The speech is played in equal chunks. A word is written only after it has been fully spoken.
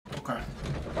Okay.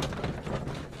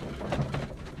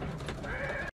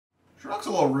 Sherlock's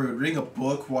a little rude, reading a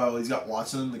book while he's got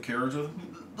Watson in the carriage with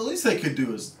him. The least they could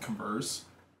do is converse.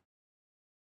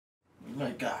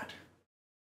 My God.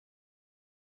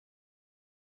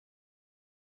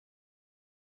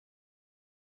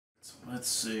 So let's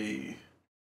see.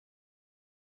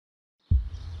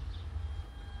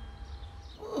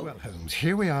 Well, Holmes,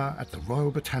 here we are at the Royal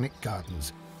Botanic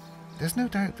Gardens. There's no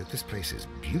doubt that this place is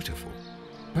beautiful.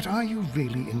 But are you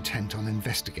really intent on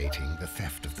investigating the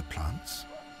theft of the plants?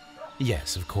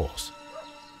 Yes, of course.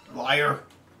 Liar.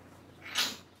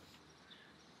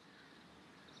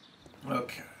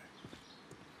 Okay.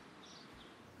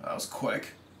 That was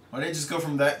quick. Why didn't you just go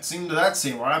from that scene to that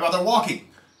scene? Why bother walking?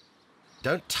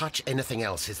 Don't touch anything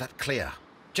else, is that clear?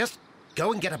 Just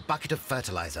go and get a bucket of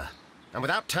fertilizer. And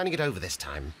without turning it over this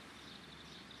time.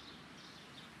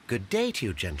 Good day to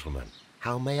you, gentlemen.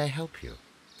 How may I help you?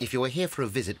 If you are here for a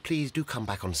visit, please do come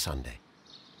back on Sunday.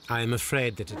 I am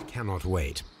afraid that it cannot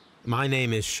wait. My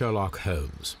name is Sherlock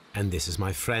Holmes, and this is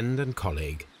my friend and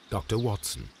colleague, Dr.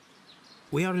 Watson.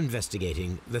 We are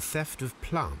investigating the theft of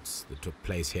plants that took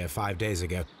place here 5 days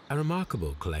ago. A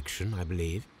remarkable collection, I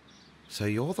believe. So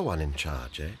you're the one in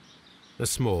charge, eh? A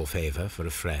small favor for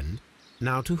a friend.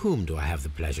 Now, to whom do I have the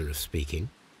pleasure of speaking?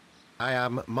 I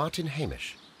am Martin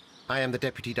Hamish. I am the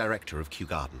Deputy Director of Kew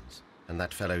Gardens. And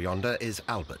that fellow yonder is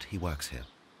Albert. He works here.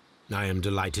 I am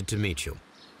delighted to meet you.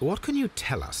 What can you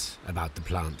tell us about the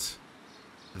plants?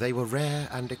 They were rare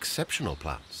and exceptional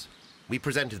plants. We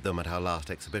presented them at our last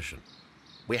exhibition.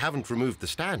 We haven't removed the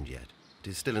stand yet. It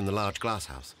is still in the large glass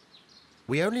house.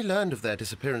 We only learned of their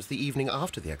disappearance the evening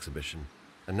after the exhibition,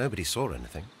 and nobody saw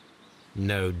anything.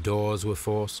 No doors were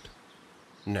forced?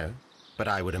 No, but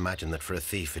I would imagine that for a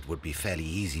thief it would be fairly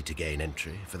easy to gain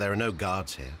entry, for there are no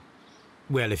guards here.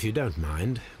 Well, if you don't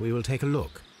mind, we will take a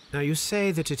look. Now, you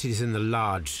say that it is in the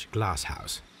large glass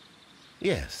house.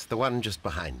 Yes, the one just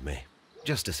behind me.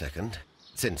 Just a second,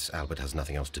 since Albert has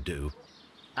nothing else to do.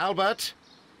 Albert,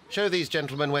 show these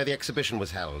gentlemen where the exhibition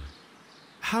was held.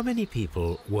 How many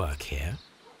people work here?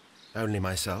 Only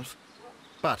myself,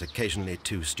 but occasionally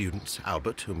 2 students,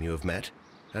 Albert, whom you have met,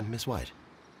 and Miss White.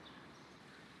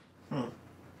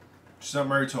 She's not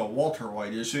married to a Walter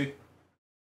White, is she?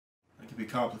 That could be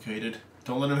complicated.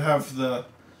 Don't let him have the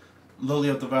lily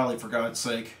of the valley, for God's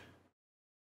sake.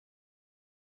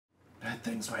 Bad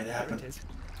things might happen. There it is.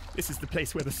 This is the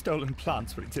place where the stolen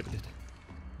plants were exhibited.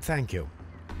 Thank you.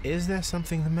 Is there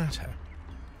something the matter?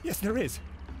 Yes, there is.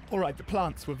 All right, the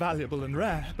plants were valuable and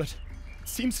rare, but it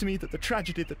seems to me that the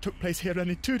tragedy that took place here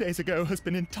only 2 days ago has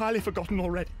been entirely forgotten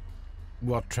already.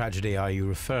 What tragedy are you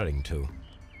referring to?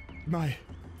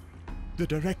 The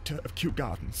director of Kew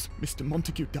Gardens, Mr.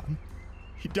 Montague Dunn,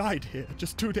 he died here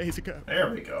just 2 days ago.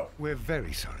 There we go. We're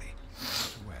very sorry.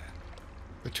 Not aware.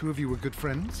 The 2 of you were good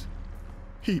friends?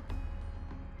 He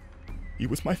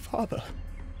was my father.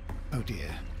 Oh dear.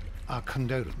 Our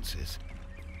condolences.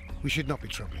 We should not be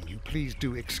troubling you. Please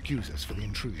do excuse us for the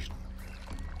intrusion.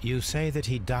 You say that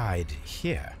he died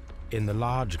here, in the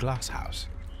large glass house?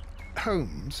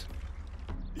 Holmes?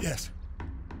 Yes,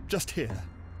 just here,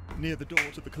 near the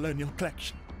door to the colonial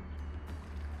collection.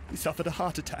 He suffered a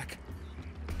heart attack,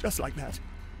 just like that,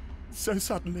 so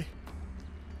suddenly.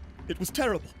 It was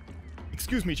terrible.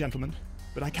 Excuse me, gentlemen,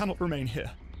 but I cannot remain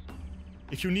here.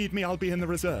 If you need me, I'll be in the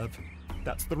reserve.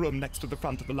 That's the room next to the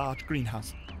front of the large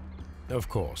greenhouse. Of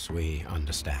course, we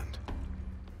understand.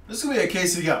 This is going to be a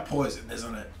case he got poisoned,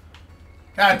 isn't it?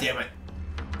 God damn it.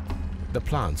 The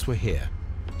plants were here.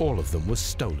 All of them were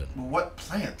stolen. Well, what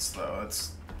plants, though?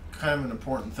 That's kind of an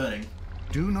important thing.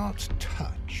 Do not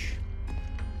touch.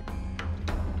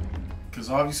 Because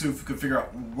obviously if we could figure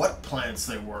out what plants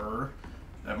they were,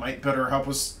 that might better help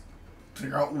us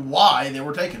figure out why they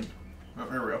were taken. Oh,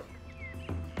 here we go.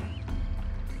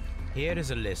 Here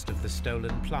is a list of the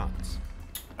stolen plants.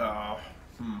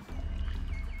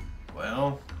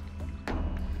 Well,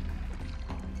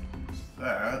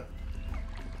 that.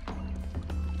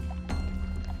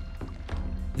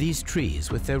 These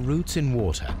trees, with their roots in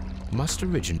water, must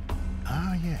originate.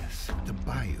 Ah, yes, the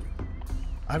bayou.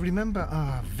 I remember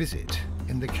our visit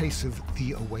in the case of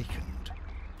the Awakened.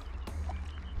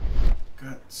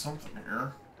 Got something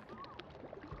here.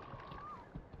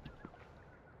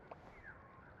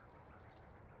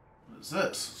 What is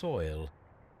this? Soil.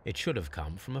 It should have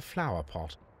come from a flower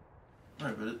pot.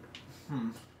 Right, but it...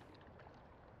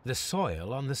 The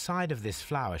soil on the side of this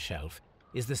flower shelf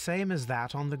is the same as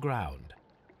that on the ground.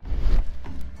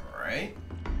 Alright.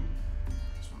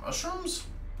 Some mushrooms?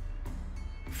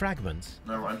 Fragments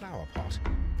Never of mind. the flower pot.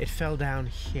 It fell down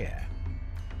here.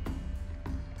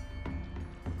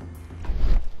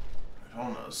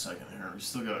 a second here. We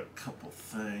still got a couple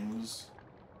things.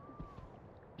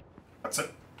 What's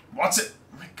it? What's it?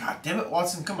 My God damn it,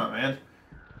 Watson! Come on, man.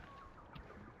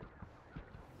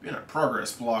 Being a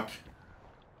progress block.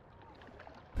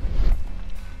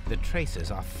 The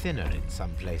traces are thinner in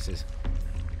some places.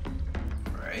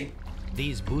 Right.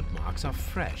 These boot marks are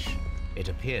fresh. It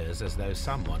appears as though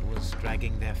someone was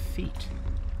dragging their feet.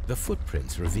 The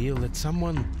footprints reveal that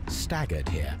someone staggered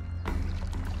here.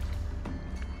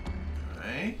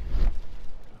 Okay.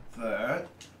 That.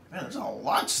 Man, there's a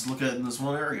lot to look at in this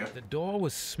one area. The door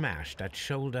was smashed at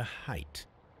shoulder height.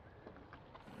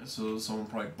 So someone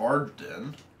probably barged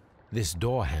in. This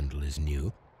door handle is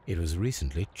new. It was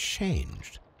recently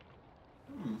changed.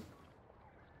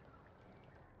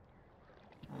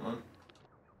 Hold on.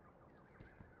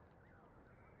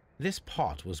 This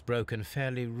pot was broken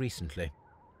fairly recently.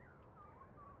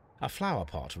 A flower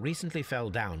pot recently fell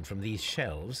down from these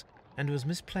shelves and was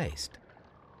misplaced.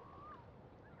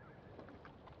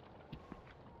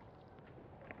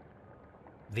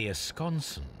 The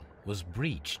esconsson was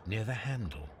breached near the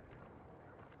handle.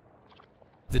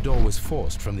 The door was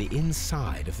forced from the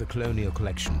inside of the Colonial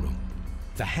Collection room.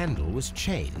 The handle was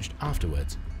changed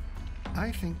afterwards.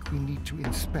 I think we need to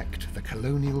inspect the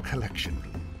Colonial Collection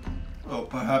room. Well,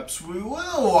 perhaps we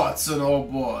will, Watson,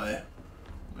 old boy.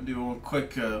 I'm gonna do a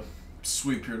quick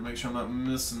sweep here to make sure I'm not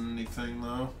missing anything,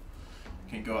 though.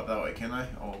 Can't go out that way, can I?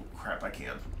 Oh, crap, I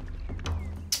can.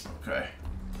 Okay.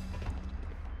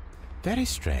 Very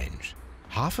strange.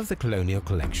 Half of the Colonial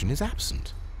Collection is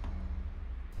absent.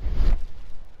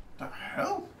 The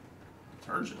hell?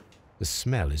 Detergent. The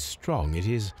smell is strong. It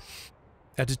is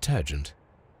a detergent.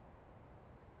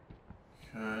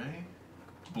 Okay.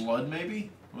 Blood,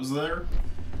 maybe? Was there?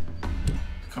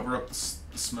 Cover up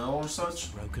the smell or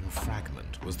such? Broken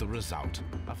fragment was the result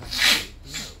of a heavy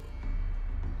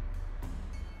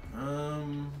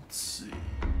blow. Let's see.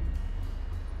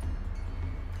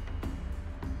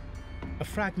 A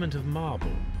fragment of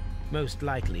marble, most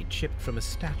likely chipped from a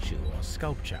statue or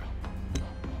sculpture.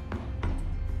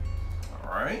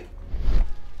 Alright.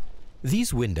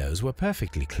 These windows were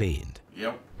perfectly cleaned.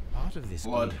 Yep. Part of this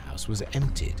Blood. greenhouse was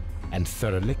emptied and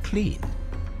thoroughly cleaned.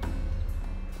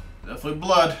 Definitely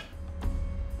blood.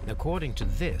 According to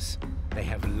this, they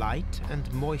have light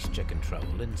and moisture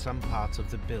control in some parts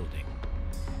of the building.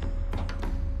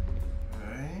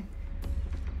 Okay.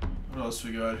 What else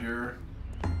we got here?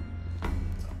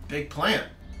 It's a big plant.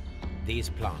 These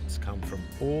plants come from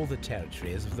all the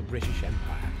territories of the British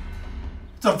Empire.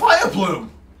 It's a Vileplume!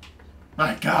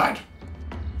 My God.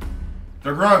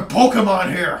 They're growing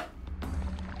Pokemon here.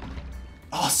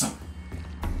 Awesome.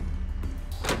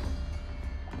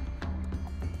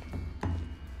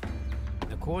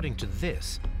 According to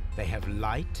this, they have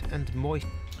light and moisture.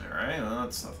 Alright, well,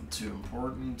 that's nothing too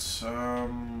important.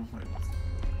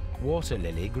 Water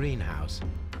lily greenhouse.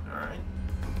 Alright.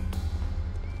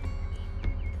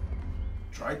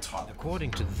 Dry top.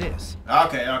 According to this,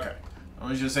 Okay, okay. I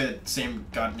was just say the same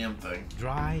goddamn thing.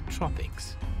 dry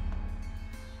tropics.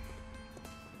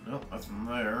 Nope, nothing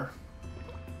there.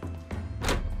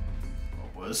 Oh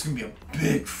boy, this is gonna be a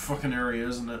big fucking area,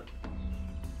 isn't it?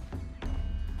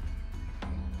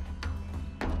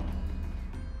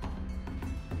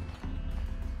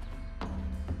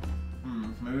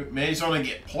 Maybe he's gonna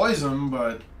get poisoned,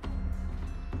 but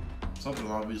something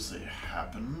obviously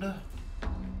happened.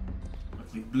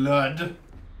 Likely blood.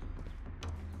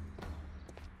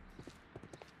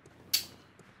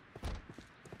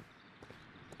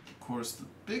 Of course, the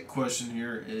big question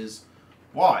here is,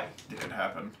 why did it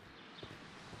happen?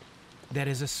 There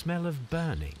is a smell of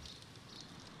burning.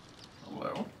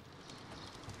 Hello?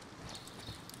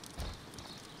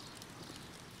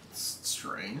 It's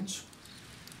strange.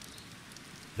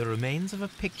 The remains of a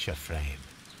picture frame.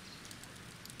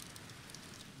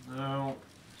 No.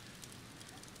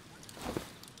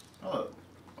 Oh.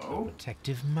 Oh.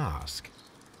 Protective mask.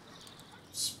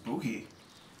 Spooky.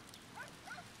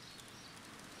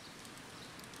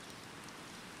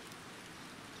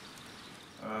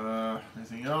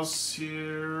 Anything else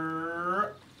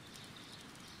here?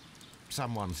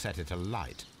 Someone set it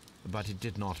alight, but it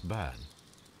did not burn.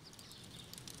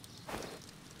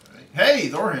 Hey,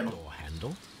 door handle. Door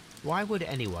handle? Why would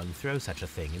anyone throw such a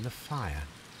thing in the fire?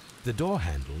 The door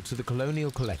handle to the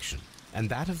Colonial Collection and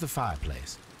that of the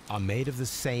fireplace are made of the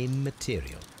same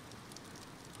material.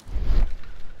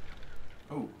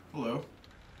 Oh, hello.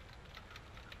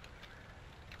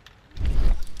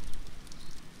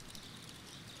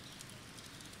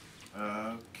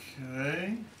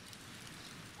 Okay.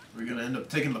 We're gonna end up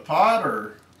taking the pot,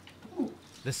 or? Ooh.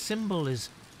 The symbol is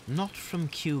not from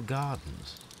Kew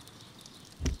Gardens.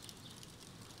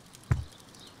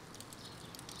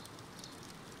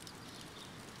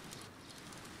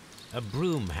 A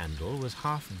broom handle was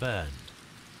half burned.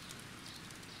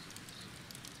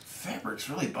 Fabrics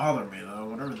really bother me, though,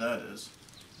 whatever that is.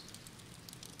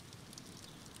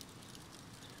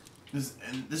 This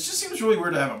just seems really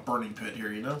weird to have a burning pit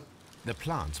here, you know? The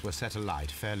plants were set alight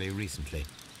fairly recently.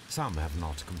 Some have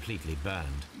not completely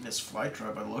burned. This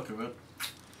flytrap by the look of it.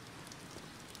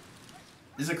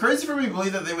 Is it crazy for me to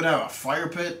believe that they would have a fire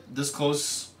pit this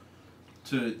close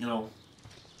to, you know,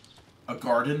 a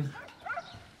garden?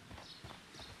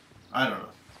 I don't know.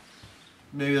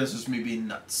 Maybe that's just me being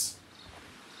nuts.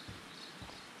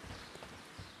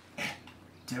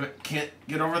 Damn it, can't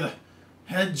get over the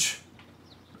hedge.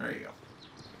 There you go.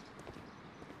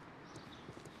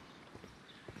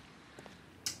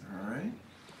 Alright.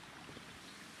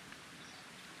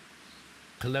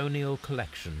 Colonial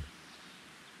collection.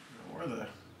 Where the...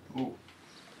 Ooh.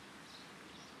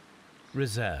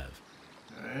 Reserve.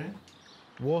 Okay.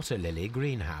 Water lily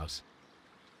greenhouse.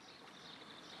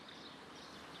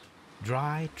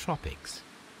 Dry tropics.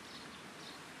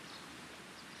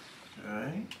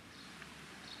 Okay.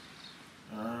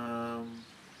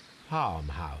 Palm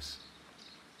house.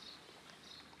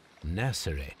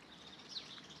 Nursery.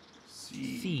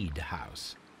 Seed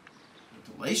house.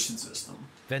 Ventilation system.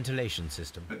 Ventilation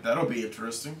system. But that'll be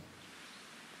interesting.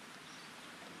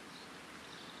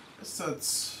 Guess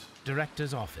that's...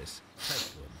 Director's office.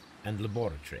 Press room and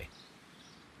laboratory.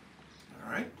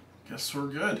 Alright. Guess we're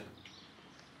good.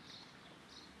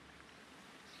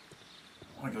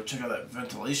 I want to go check out that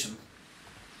ventilation.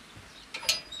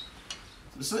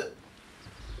 Is this it?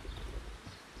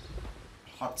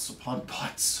 Pots upon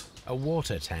pots. A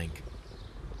water tank.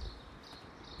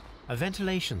 A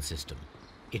ventilation system.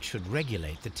 It should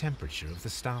regulate the temperature of the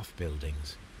staff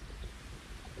buildings.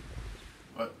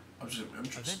 What? I'm just A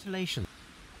interested. ventilation.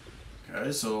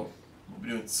 Okay, so we'll be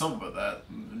doing something about that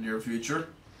in the near future.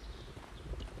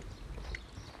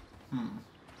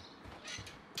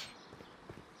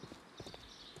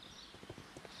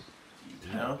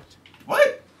 Yeah.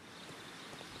 What?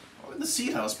 Why would the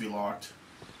seed house be locked?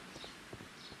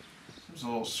 Seems a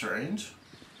little strange.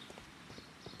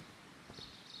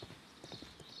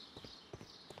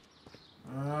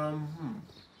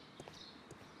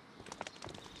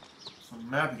 So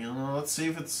mapping it. Well, let's see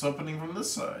if it's opening from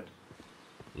this side.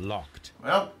 Locked.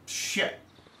 Well, shit.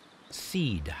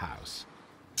 Seed house.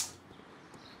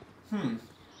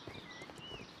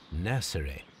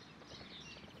 Nursery.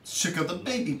 Let's check out the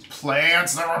baby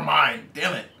plants. Never mind.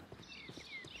 Damn it.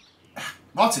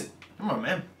 Watson, come on,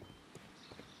 man.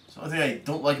 It's the only thing I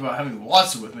don't like about having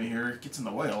Watson with me here. It gets in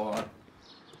the way a lot.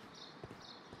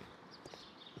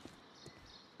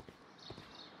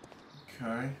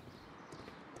 Okay.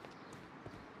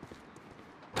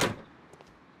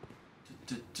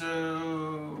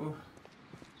 I'll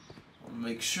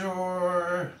make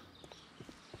sure.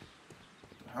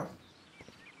 Huh?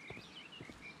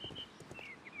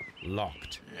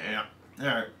 Locked. Yeah.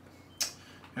 Alright.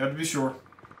 Have to be sure.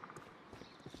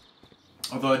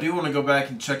 Although I do want to go back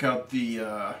and check out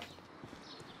the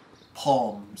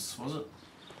palms. Was it?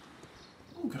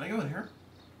 Ooh, can I go in here?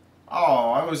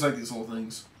 Oh, I always like these little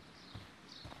things.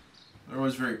 They're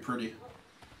always very pretty.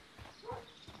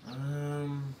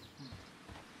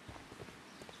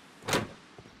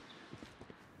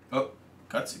 Oh,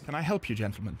 cutscene. Can I help you,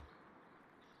 gentlemen?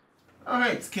 Oh,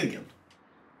 hey, it's the kid again.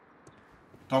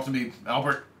 Talk to me,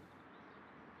 Albert.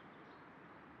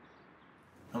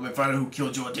 Help me find out who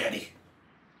killed your daddy.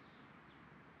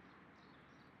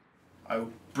 I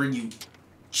will bring you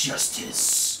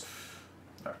justice.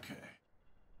 Okay.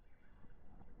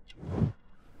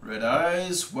 Red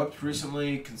eyes, wept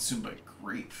recently, consumed by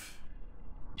grief.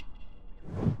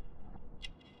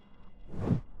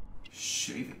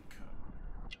 Shaving cup.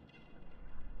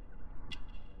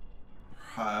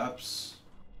 Perhaps.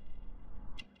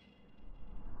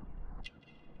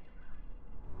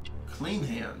 Clean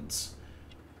hands.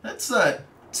 That's not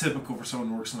typical for someone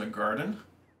who works in a garden.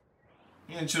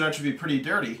 And it should actually be pretty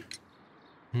dirty.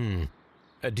 Do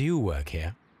you work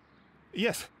here?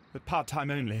 Yes, but part-time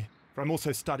only. For I'm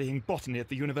also studying botany at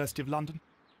the University of London.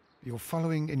 You're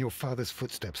following in your father's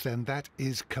footsteps, then. That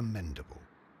is commendable.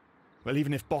 Well,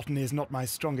 even if botany is not my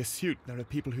strongest suit, there are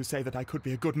people who say that I could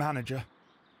be a good manager.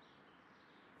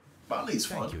 Botany's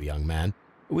fun. Thank you, young man.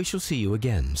 We shall see you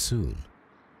again soon.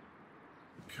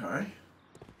 Okay.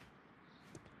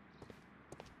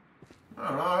 I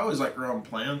don't know, I always like growing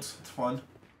plants. It's fun.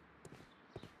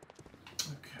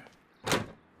 Okay.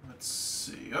 Let's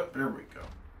see. Up there we go.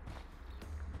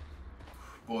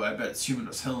 Boy, I bet it's humid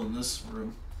as hell in this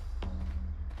room.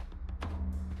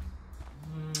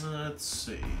 Let's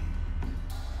see.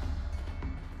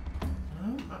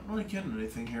 No, not I'm not getting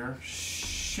anything here.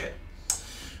 Shit.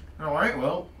 Alright,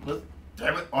 well,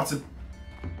 damn it, Watson.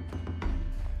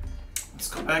 Let's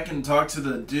go back and talk to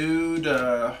the dude.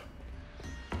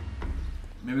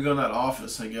 Maybe go in that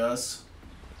office, I guess.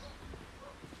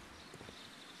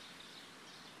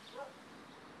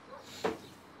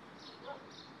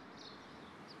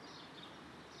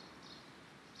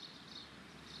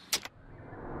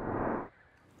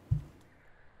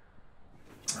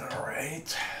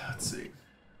 Alright, let's see.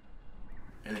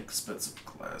 Inexpensive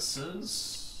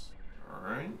glasses.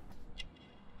 Alright.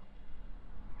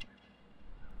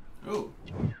 Ooh.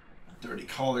 Dirty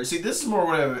collar. See, this is more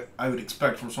what I would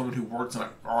expect from someone who works in a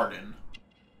garden.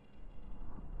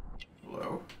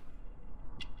 Hello?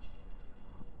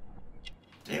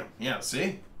 Damn, yeah,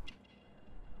 see?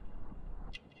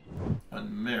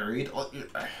 Unmarried.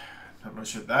 I'm not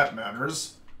sure that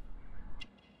matters.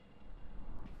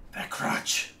 That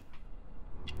crotch.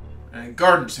 And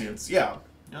garden scenes, yeah.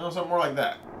 You know, something more like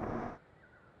that.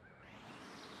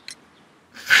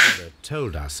 Father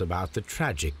told us about the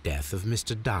tragic death of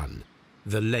Mr. Dunn,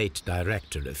 the late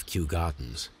director of Kew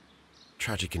Gardens.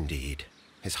 Tragic indeed.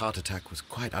 His heart attack was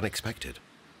quite unexpected.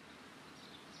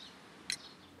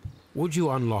 Would you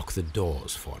unlock the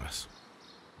doors for us?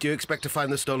 Do you expect to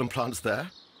find the stolen plants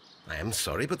there? I am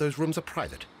sorry, but those rooms are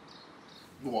private.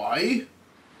 Why?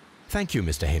 Thank you,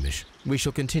 Mr. Hamish. We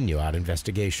shall continue our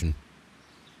investigation.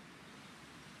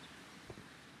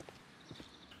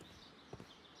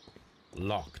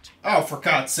 Locked. Oh, for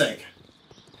God's sake.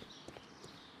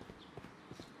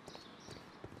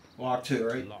 Locked too,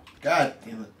 right? Locked. God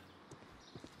damn it.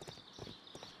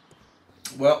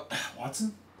 Well,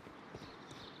 Watson?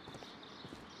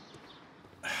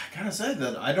 I gotta say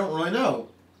that I don't really know.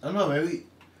 I don't know, maybe...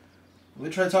 Let me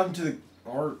try talking to the...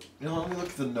 Or, you know, let me look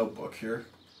at the notebook here.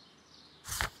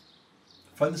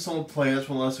 Find the stolen plants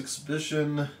from the last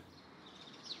exhibition.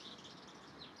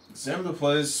 Examine the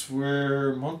place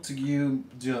where Montague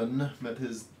Dunn met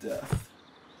his death.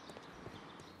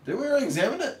 Did we already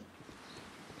examine it?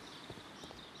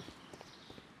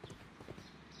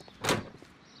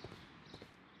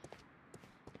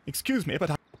 Excuse me,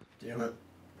 but Damn it.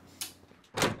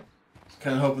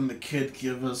 Kind of hoping the kid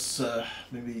give us,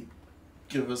 maybe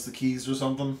give us the keys or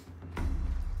something.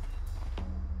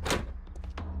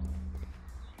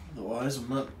 Otherwise, I'm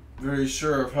not very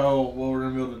sure of how well we're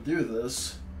going to be able to do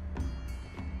this.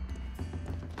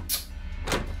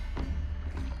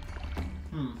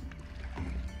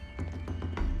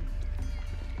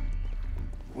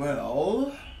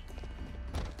 Well,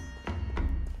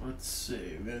 let's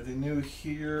see. We got anything new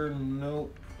here?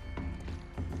 Nope.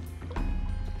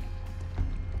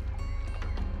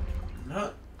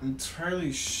 Not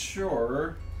entirely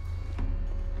sure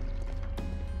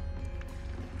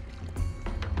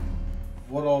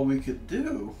what all we could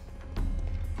do.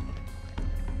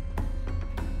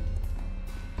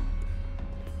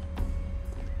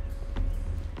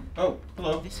 Oh,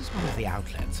 hello. This is one of the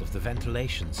outlets of the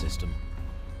ventilation system.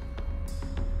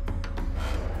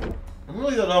 I'm gonna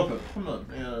leave that open. Come on,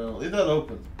 yeah, leave that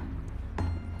open.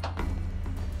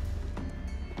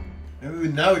 Maybe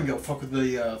now we can go fuck with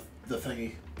the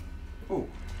thingy. Oh.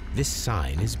 This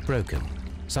sign is broken.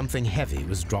 Something heavy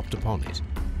was dropped upon it.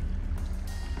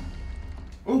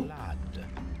 Ooh. Blood.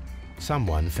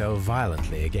 Someone fell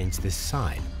violently against this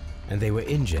sign, and they were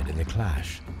injured in the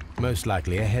clash. Most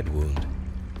likely a head wound.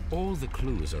 All the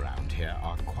clues around here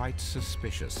are quite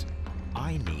suspicious.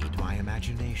 I need my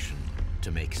imagination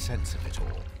to make sense of it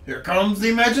all. Here comes the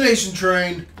imagination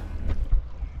train.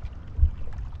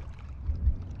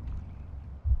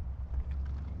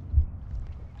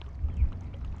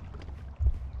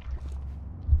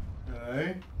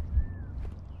 Okay.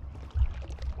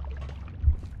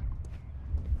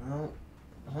 Well,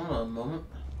 hold on a moment.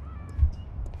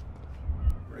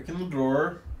 Breaking the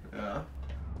door. Yeah.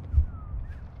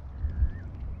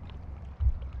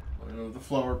 Going over the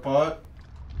flower pot.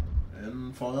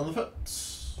 And falling on the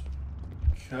fence.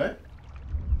 Okay.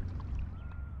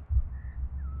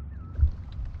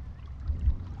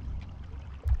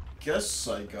 Guess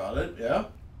I got it, yeah.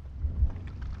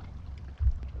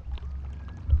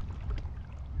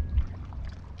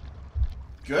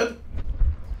 Good?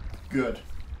 Good.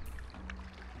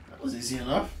 That was easy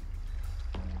enough.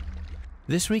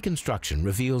 This reconstruction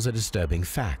reveals a disturbing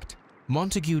fact.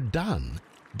 Montague Dunn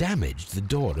damaged the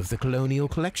door of the Colonial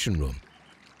Collection Room.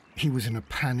 He was in a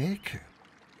panic,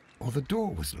 or the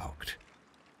door was locked?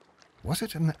 Was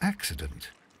it an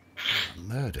accident? A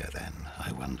murder, then,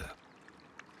 I wonder.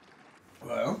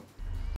 Well,